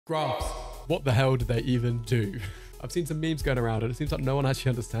Graphs. What the hell do they even do? I've seen some memes going around and it seems like no one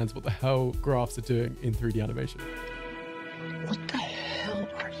actually understands what the hell graphs are doing in 3D animation. What the hell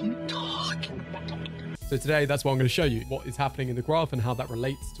are you talking about? So today, that's what I'm going to show you, what is happening in the graph and how that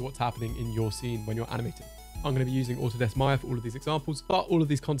relates to what's happening in your scene when you're animating. I'm going to be using Autodesk Maya for all of these examples, but all of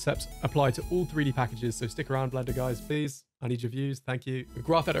these concepts apply to all 3D packages. So stick around, Blender guys, please. I need your views. Thank you. The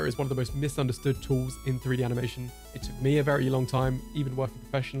graph editor is one of the most misunderstood tools in 3D animation. It took me a very long time, even working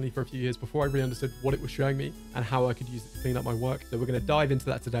professionally for a few years, before I really understood what it was showing me and how I could use it to clean up my work. So we're going to dive into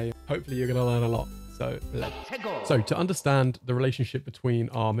that today. Hopefully you're going to learn a lot. So to understand the relationship between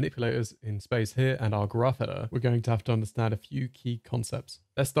our manipulators in space here and our graph editor, we're going to have to understand a few key concepts.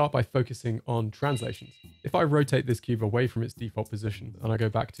 Let's start by focusing on translations. If I rotate this cube away from its default position and I go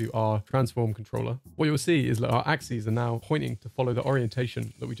back to our transform controller, what you'll see is that our axes are now pointing to follow the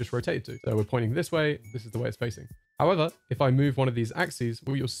orientation that we just rotated to. So we're pointing this way, this is the way it's facing. However, if I move one of these axes,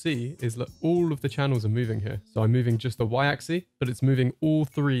 what you'll see is that all of the channels are moving here. So I'm moving just the Y axis, but it's moving all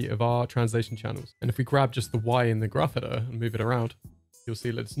three of our translation channels. And if we grab just the Y in the graph editor and move it around, you'll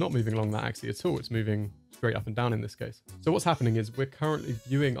see that it's not moving along that axis at all. It's moving straight up and down in this case. So what's happening is we're currently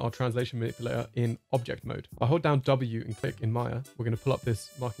viewing our translation manipulator in object mode. If I hold down W and click in Maya, we're going to pull up this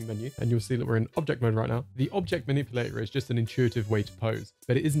marking menu and you'll see that we're in object mode right now. The object manipulator is just an intuitive way to pose,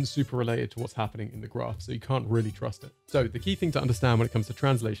 but it isn't super related to what's happening in the graph, so you can't really trust it. So the key thing to understand when it comes to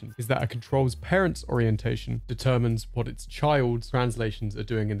translation is that a control's parent's orientation determines what its child's translations are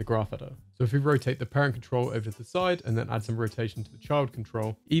doing in the graph editor. So if we rotate the parent control over to the side and then add some rotation to the child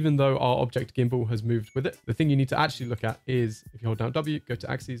control, even though our object gimbal has moved with it, the thing you need to actually look at is, if you hold down W, go to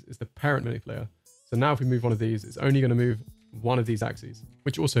axes, is the parent manipulator. So now if we move one of these, it's only going to move one of these axes,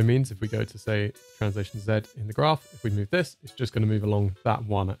 which also means if we go to say translation Z in the graph, if we move this, it's just going to move along that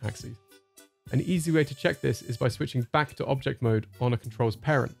one axis. An easy way to check this is by switching back to object mode on a control's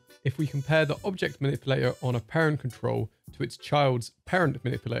parent. If we compare the object manipulator on a parent control to its child's parent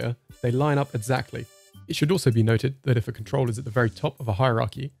manipulator, they line up exactly. It should also be noted that if a control is at the very top of a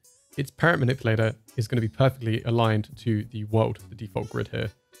hierarchy, its parent manipulator is going to be perfectly aligned to the world, the default grid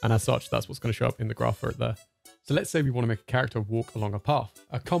here. And as such, that's what's going to show up in the graph for it there. So let's say we want to make a character walk along a path.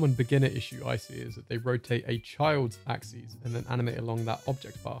 A common beginner issue I see is that they rotate a child's axes and then animate along that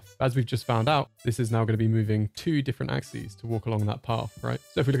object path. As we've just found out, this is now going to be moving two different axes to walk along that path, right?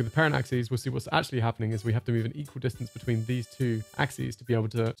 So if we look at the parent axes, we'll see what's actually happening is we have to move an equal distance between these two axes to be able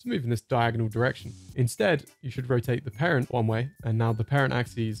to move in this diagonal direction. Instead, you should rotate the parent one way, and now the parent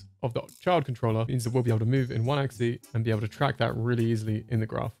axes of the child controller means that we'll be able to move in one axis and be able to track that really easily in the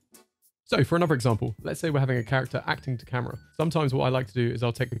graph. So for another example, let's say we're having a character acting to camera. Sometimes what I like to do is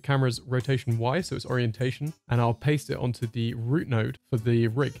I'll take the camera's rotation Y, so its orientation, and I'll paste it onto the root node for the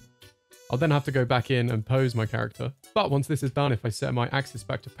rig. I'll then have to go back in and pose my character. But once this is done, if I set my axis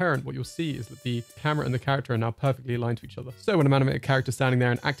back to parent, what you'll see is that the camera and the character are now perfectly aligned to each other. So when I'm animating a character standing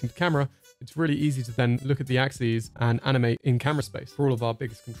there and acting to camera, it's really easy to then look at the axes and animate in camera space for all of our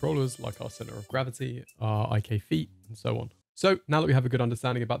biggest controllers, like our center of gravity, our IK feet, and so on. So now that we have a good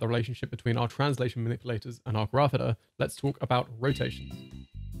understanding about the relationship between our translation manipulators and our graph editor, let's talk about rotations.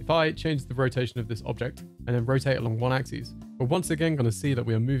 If I change the rotation of this object and then rotate along one axis, we're once again going to see that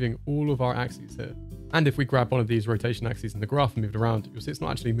we are moving all of our axes here. And if we grab one of these rotation axes in the graph and move it around, you'll see it's not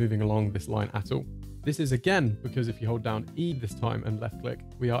actually moving along this line at all. This is again because if you hold down E this time and left click,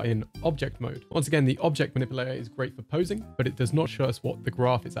 we are in object mode. Once again, the object manipulator is great for posing, but it does not show us what the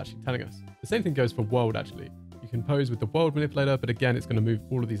graph is actually telling us. The same thing goes for world actually. You can pose with the world manipulator, but again, it's going to move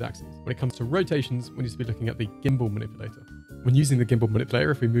all of these axes. When it comes to rotations, we need to be looking at the gimbal manipulator. When using the gimbal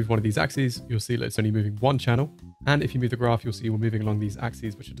manipulator, if we move one of these axes, you'll see that it's only moving one channel. And if you move the graph, you'll see we're moving along these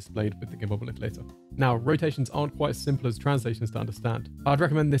axes, which are displayed with the gimbal manipulator. Now, rotations aren't quite as simple as translations to understand. I'd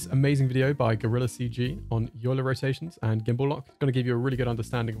recommend this amazing video by Gorilla CG on Euler rotations and gimbal lock. It's going to give you a really good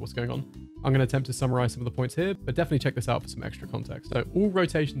understanding of what's going on. I'm going to attempt to summarize some of the points here, but definitely check this out for some extra context. So all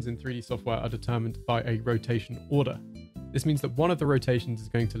rotations in 3D software are determined by a rotation order. This means that one of the rotations is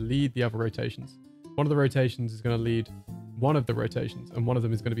going to lead the other rotations. One of the rotations is going to lead one of the rotations, and one of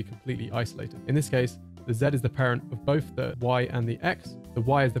them is going to be completely isolated. In this case, the Z is the parent of both the Y and the X. The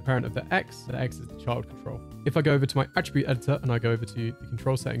Y is the parent of the X is the child control. If I go over to my attribute editor and I go over to the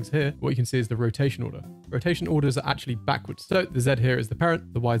control settings here, what you can see is the rotation order. Rotation orders are actually backwards. So the Z here is the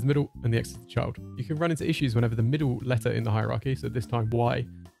parent, the Y is the middle, and the X is the child. You can run into issues whenever the middle letter in the hierarchy, so this time Y,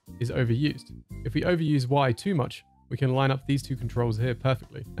 is overused. If we overuse Y too much, we can line up these two controls here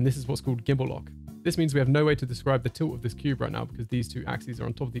perfectly. And this is what's called gimbal lock. This means we have no way to describe the tilt of this cube right now because these two axes are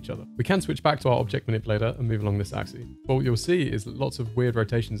on top of each other. We can switch back to our object manipulator and move along this axis. But what you'll see is that lots of weird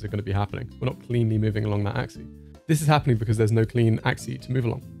rotations are going to be happening. We're not cleanly moving along that axis. This is happening because there's no clean axis to move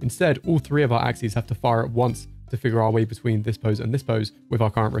along. Instead, all three of our axes have to fire at once to figure our way between this pose and this pose with our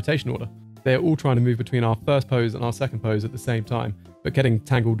current rotation order. They're all trying to move between our first pose and our second pose at the same time, but getting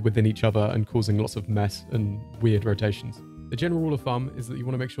tangled within each other and causing lots of mess and weird rotations. The general rule of thumb is that you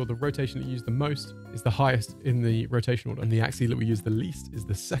want to make sure the rotation that you use the most is the highest in the rotation order, and the axis that we use the least is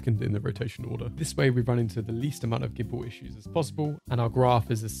the second in the rotation order. This way we run into the least amount of gimbal issues as possible, and our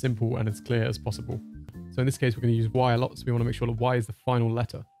graph is as simple and as clear as possible. So in this case, we're going to use Y a lot, so we want to make sure that Y is the final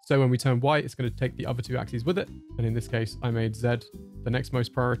letter. So when we turn Y, it's going to take the other two axes with it, and in this case, I made Z the next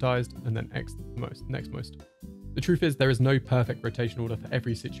most prioritized, and then X the next most. The truth is, there is no perfect rotation order for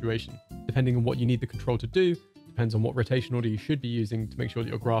every situation. Depending on what you need the control to do, depends on what rotation order you should be using to make sure that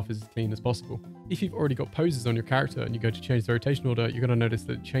your graph is as clean as possible. If you've already got poses on your character and you go to change the rotation order, you're going to notice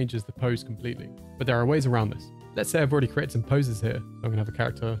that it changes the pose completely. But there are ways around this. Let's say I've already created some poses here. So I'm going to have a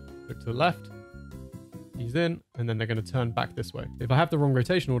character look to the left, ease in, and then they're going to turn back this way. If I have the wrong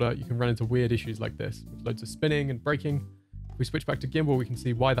rotation order, you can run into weird issues like this, with loads of spinning and braking. If we switch back to gimbal, we can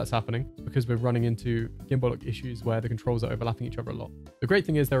see why that's happening, because we're running into gimbal issues where the controls are overlapping each other a lot. The great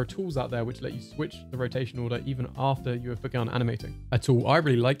thing is there are tools out there which let you switch the rotation order even after you have begun animating. A tool I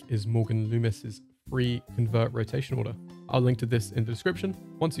really like is Morgan Loomis's free convert rotation order. I'll link to this in the description.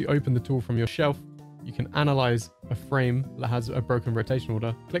 Once you open the tool from your shelf, you can analyze a frame that has a broken rotation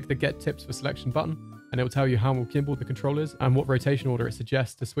order. Click the Get Tips for Selection button, and it will tell you how gimbal the control is and what rotation order it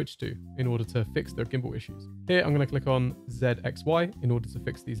suggests to switch to in order to fix the gimbal issues. Here, I'm going to click on ZXY in order to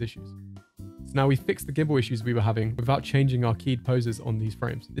fix these issues. So now we've fixed the gimbal issues we were having without changing our keyed poses on these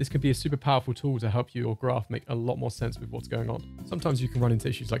frames. This could be a super powerful tool to help your graph make a lot more sense with what's going on. Sometimes you can run into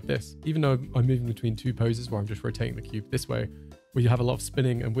issues like this. Even though I'm moving between two poses where I'm just rotating the cube this way, where you have a lot of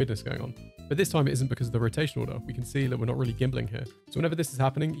spinning and weirdness going on. But this time it isn't because of the rotation order. We can see that we're not really gimbling here. So whenever this is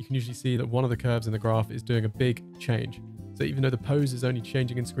happening, you can usually see that one of the curves in the graph is doing a big change. So even though the pose is only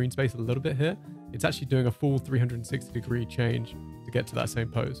changing in screen space a little bit here, it's actually doing a full 360-degree change to get to that same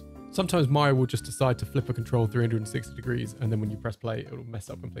pose. Sometimes Maya will just decide to flip a control 360 degrees, and then when you press play, it'll mess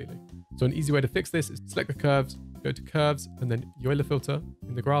up completely. So an easy way to fix this is select the curves, go to curves, and then Euler filter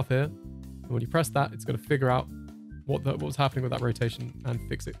in the graph here. And when you press that, it's going to figure out what was happening with that rotation and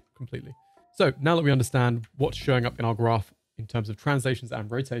fix it completely. So now that we understand what's showing up in our graph in terms of translations and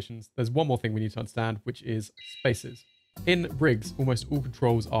rotations, there's one more thing we need to understand, which is spaces. In rigs, almost all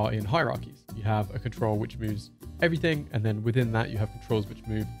controls are in hierarchies. You have a control which moves everything, and then within that you have controls which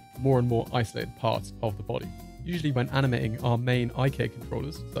move more and more isolated parts of the body. Usually when animating our main IK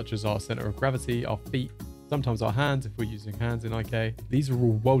controllers, such as our center of gravity, our feet, sometimes our hands if we're using hands in IK, these are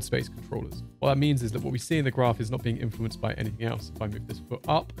all world space controllers. What that means is that what we see in the graph is not being influenced by anything else. If I move this foot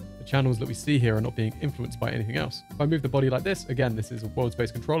up, the channels that we see here are not being influenced by anything else. If I move the body like this, again, this is a world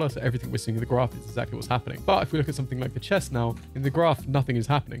space controller, so everything we're seeing in the graph is exactly what's happening. But if we look at something like the chest now, in the graph, nothing is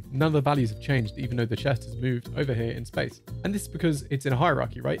happening. None of the values have changed, even though the chest has moved over here in space. And this is because it's in a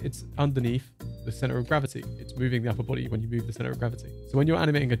hierarchy, right? It's underneath the center of gravity. It's moving the upper body when you move the center of gravity. So when you're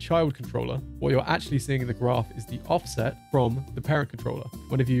animating a child controller, what you're actually seeing in the graph is the offset from the parent controller.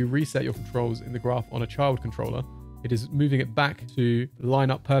 Whenever you reset your controls in the graph on a child controller, it is moving it back to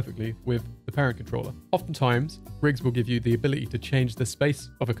line up perfectly with the parent controller. Oftentimes, rigs will give you the ability to change the space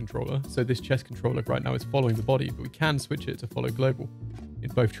of a controller. So this chest controller right now is following the body, but we can switch it to follow global in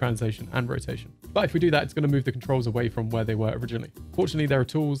both translation and rotation. But if we do that, it's going to move the controls away from where they were originally. Fortunately, there are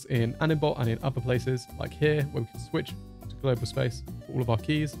tools in Animbot and in other places like here where we can switch to global space for all of our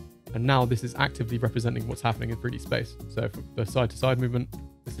keys. And now this is actively representing what's happening in 3D space. So for the side-to-side movement,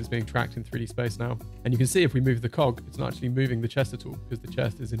 this is being tracked in 3D space now. And you can see if we move the cog, it's not actually moving the chest at all because the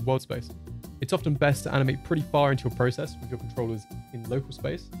chest is in world space. It's often best to animate pretty far into your process with your controllers in local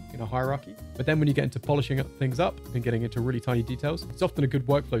space, in a hierarchy. But then when you get into polishing things up and getting into really tiny details, it's often a good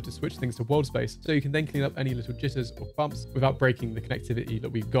workflow to switch things to world space so you can then clean up any little jitters or bumps without breaking the connectivity that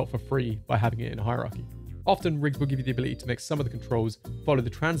we've got for free by having it in a hierarchy. Often, rigs will give you the ability to make some of the controls follow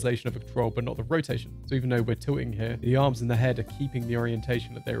the translation of a control, but not the rotation. So even though we're tilting here, the arms and the head are keeping the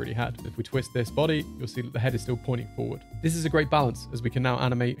orientation that they already had. If we twist this body, you'll see that the head is still pointing forward. This is a great balance as we can now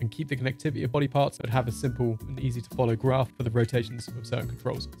animate and keep the connectivity of body parts, but have a simple and easy to follow graph for the rotations of certain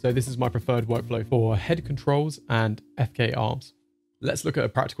controls. So this is my preferred workflow for head controls and FK arms. Let's look at a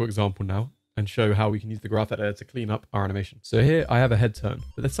practical example now and show how we can use the graph editor to clean up our animation. So here I have a head turn,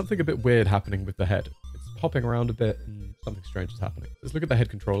 but there's something a bit weird happening with the head. It's popping around a bit and something strange is happening. Let's look at the head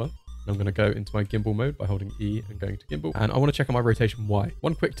controller. I'm going to go into my gimbal mode by holding E and going to gimbal. And I want to check on my rotation Y.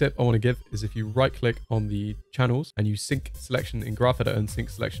 One quick tip I want to give is if you right click on the channels and you sync selection in graph editor and sync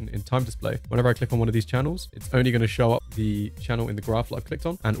selection in time display, whenever I click on one of these channels, it's only going to show up the channel in the graph that I've clicked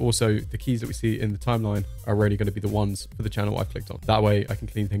on. And also the keys that we see in the timeline are only going to be the ones for the channel I've clicked on. That way I can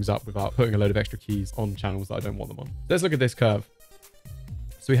clean things up without putting a load of extra keys on channels that I don't want them on. Let's look at this curve.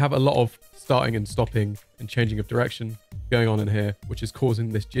 So we have a lot of starting and stopping and changing of direction going on in here, which is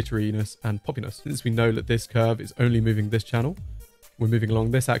causing this jitteriness and poppiness. Since we know that this curve is only moving this channel, we're moving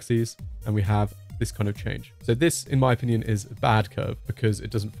along this axis and we have this kind of change. So this, in my opinion, is a bad curve because it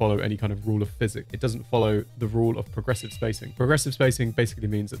doesn't follow any kind of rule of physics. It doesn't follow the rule of progressive spacing. Progressive spacing basically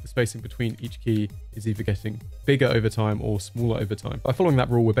means that the spacing between each key is either getting bigger over time or smaller over time. By following that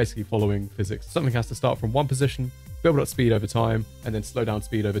rule, we're basically following physics. Something has to start from one position, build up speed over time, and then slow down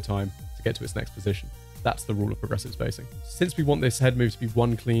speed over time to get to its next position. That's the rule of progressive spacing. Since we want this head move to be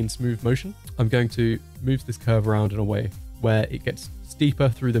one clean, smooth motion, I'm going to move this curve around in a way where it gets steeper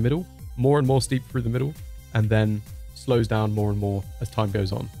through the middle, more and more steep through the middle, and then slows down more and more as time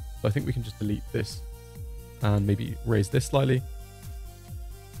goes on. So I think we can just delete this and maybe raise this slightly,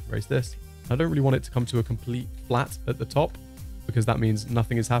 raise this. I don't really want it to come to a complete flat at the top because that means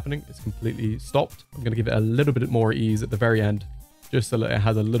nothing is happening. It's completely stopped. I'm going to give it a little bit more ease at the very end, just so that it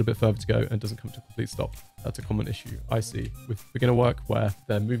has a little bit further to go and doesn't come to a complete stop. That's a common issue I see with beginner work where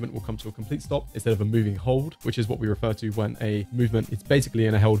their movement will come to a complete stop instead of a moving hold, which is what we refer to when a movement is basically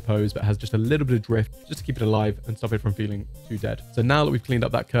in a held pose but has just a little bit of drift just to keep it alive and stop it from feeling too dead. So now that we've cleaned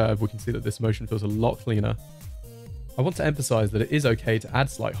up that curve, we can see that this motion feels a lot cleaner. I want to emphasize that it is okay to add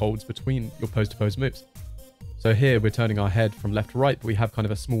slight holds between your pose-to-pose moves. So here we're turning our head from left to right, but we have kind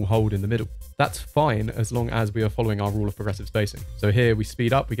of a small hold in the middle. That's fine as long as we are following our rule of progressive spacing. So here we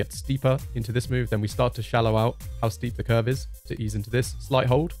speed up, we get steeper into this move, then we start to shallow out how steep the curve is to ease into this slight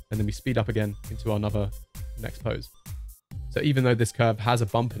hold, and then we speed up again into another next pose. So even though this curve has a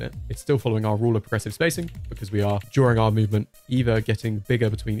bump in it, it's still following our rule of progressive spacing because we are, during our movement, either getting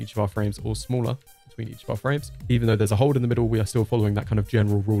bigger between each of our frames or smaller between each of our frames. Even though there's a hold in the middle, we are still following that kind of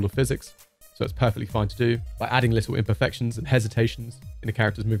general rule of physics. So it's perfectly fine to do. By adding little imperfections and hesitations in a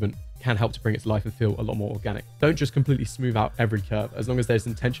character's movement can help to bring it to life and feel a lot more organic. Don't just completely smooth out every curve. As long as there's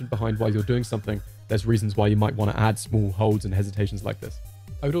intention behind why you're doing something, there's reasons why you might want to add small holds and hesitations like this.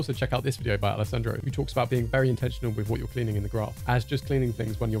 I would also check out this video by Alessandro, who talks about being very intentional with what you're cleaning in the graph, as just cleaning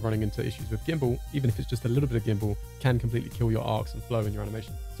things when you're running into issues with gimbal, even if it's just a little bit of gimbal, can completely kill your arcs and flow in your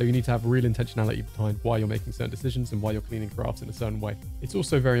animation. So you need to have real intentionality behind why you're making certain decisions and why you're cleaning graphs in a certain way. It's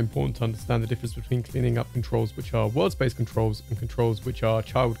also very important to understand the difference between cleaning up controls which are world space controls and controls which are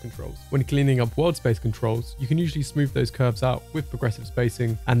child controls. When cleaning up world space controls, you can usually smooth those curves out with progressive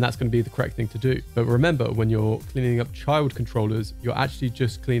spacing, and that's going to be the correct thing to do. But remember, when you're cleaning up child controllers, you're actually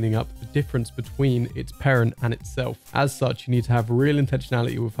just cleaning up the difference between its parent and itself. As such, you need to have real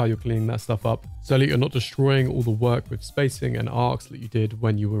intentionality with how you're cleaning that stuff up so that you're not destroying all the work with spacing and arcs that you did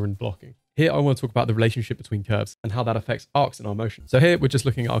when you were in blocking. Here, I want to talk about the relationship between curves and how that affects arcs in our motion. So here, we're just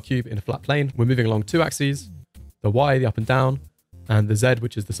looking at our cube in a flat plane. We're moving along two axes, the Y, the up and down, and the Z,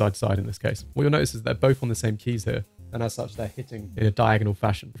 which is the side to side in this case. What you'll notice is they're both on the same keys here, and as such, they're hitting in a diagonal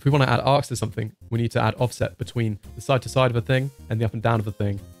fashion. If we want to add arcs to something, we need to add offset between the side to side of a thing and the up and down of a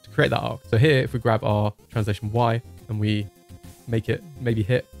thing to create that arc. So here, if we grab our translation Y and we make it maybe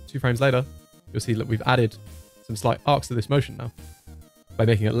hit 2 frames later, you'll see that we've added some slight arcs to this motion now. By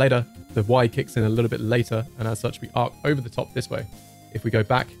making it later, the Y kicks in a little bit later, and as such, we arc over the top this way. If we go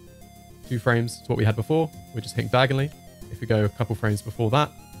back 2 frames to what we had before, we're just hitting diagonally. If we go a couple frames before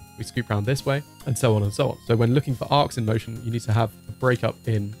that, we scoop around this way, and so on and so on. So when looking for arcs in motion, you need to have a breakup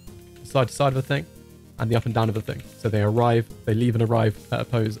in the side to side of a thing and the up and down of a thing. So they leave and arrive at a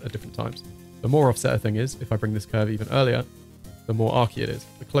pose at different times. The more offset a thing is, if I bring this curve even earlier, the more arcy it is.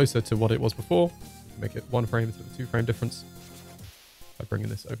 The closer to what it was before, make it 1 frame instead of 2 frame difference. By bringing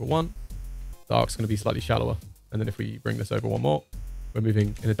this over 1, the arc's going to be slightly shallower. And then if we bring this over 1 more, we're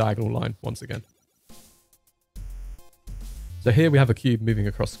moving in a diagonal line once again. So here we have a cube moving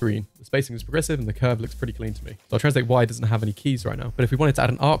across screen. The spacing is progressive and the curve looks pretty clean to me. So I'll translate Y doesn't have any keys right now, but if we wanted to add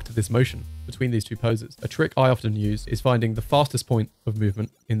an arc to this motion between these 2 poses, a trick I often use is finding the fastest point of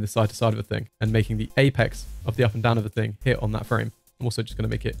movement in the side to side of a thing and making the apex of the up and down of the thing hit on that frame. I'm also just going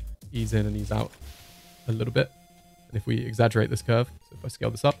to make it ease in and ease out a little bit. And if we exaggerate this curve, so if I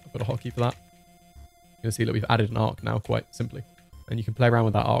scale this up, I've got a hotkey for that, you're going to see that we've added an arc now quite simply. And you can play around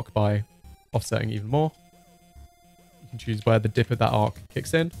with that arc by offsetting even more. You can choose where the dip of that arc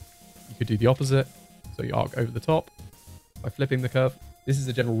kicks in. You could do the opposite, so you arc over the top by flipping the curve. This is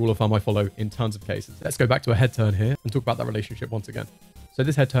a general rule of thumb I follow in tons of cases. Let's go back to a head turn here and talk about that relationship once again. So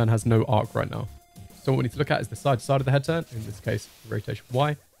this head turn has no arc right now. So what we need to look at is the side to side of the head turn, in this case, the rotation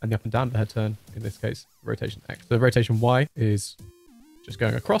Y, and the up and down of the head turn, in this case, the rotation X. So the rotation Y is just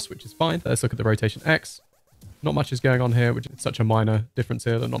going across, which is fine. Let's look at the rotation X. Not much is going on here, which is such a minor difference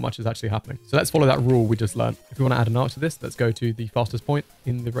here that not much is actually happening. So let's follow that rule we just learned. If we want to add an arc to this, let's go to the fastest point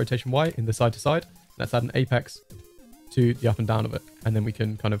in the rotation Y, in the side to side. Let's add an apex to the up and down of it. And then we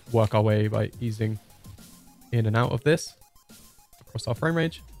can kind of work our way by easing in and out of this across our frame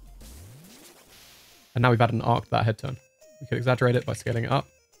range. And now we've added an arc to that head turn. We could exaggerate it by scaling it up.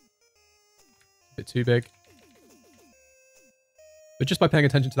 A bit too big. But just by paying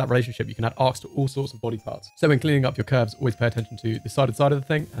attention to that relationship, you can add arcs to all sorts of body parts. So when cleaning up your curves, always pay attention to the side of the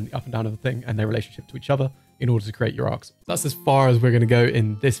thing and the up and down of the thing and their relationship to each other in order to create your arcs. That's as far as we're going to go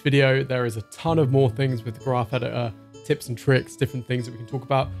in this video. There is a ton of more things with the graph editor, tips and tricks, different things that we can talk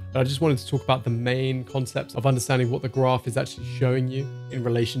about. But I just wanted to talk about the main concepts of understanding what the graph is actually showing you in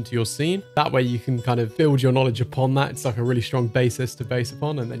relation to your scene. That way you can kind of build your knowledge upon that. It's like a really strong basis to base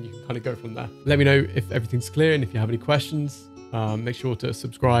upon, and then you can kind of go from there. Let me know if everything's clear and if you have any questions. Make sure to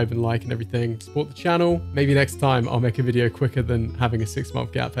subscribe and like and everything. Support the channel. Maybe next time I'll make a video quicker than having a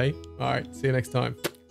 6-month gap, hey? All right, see you next time.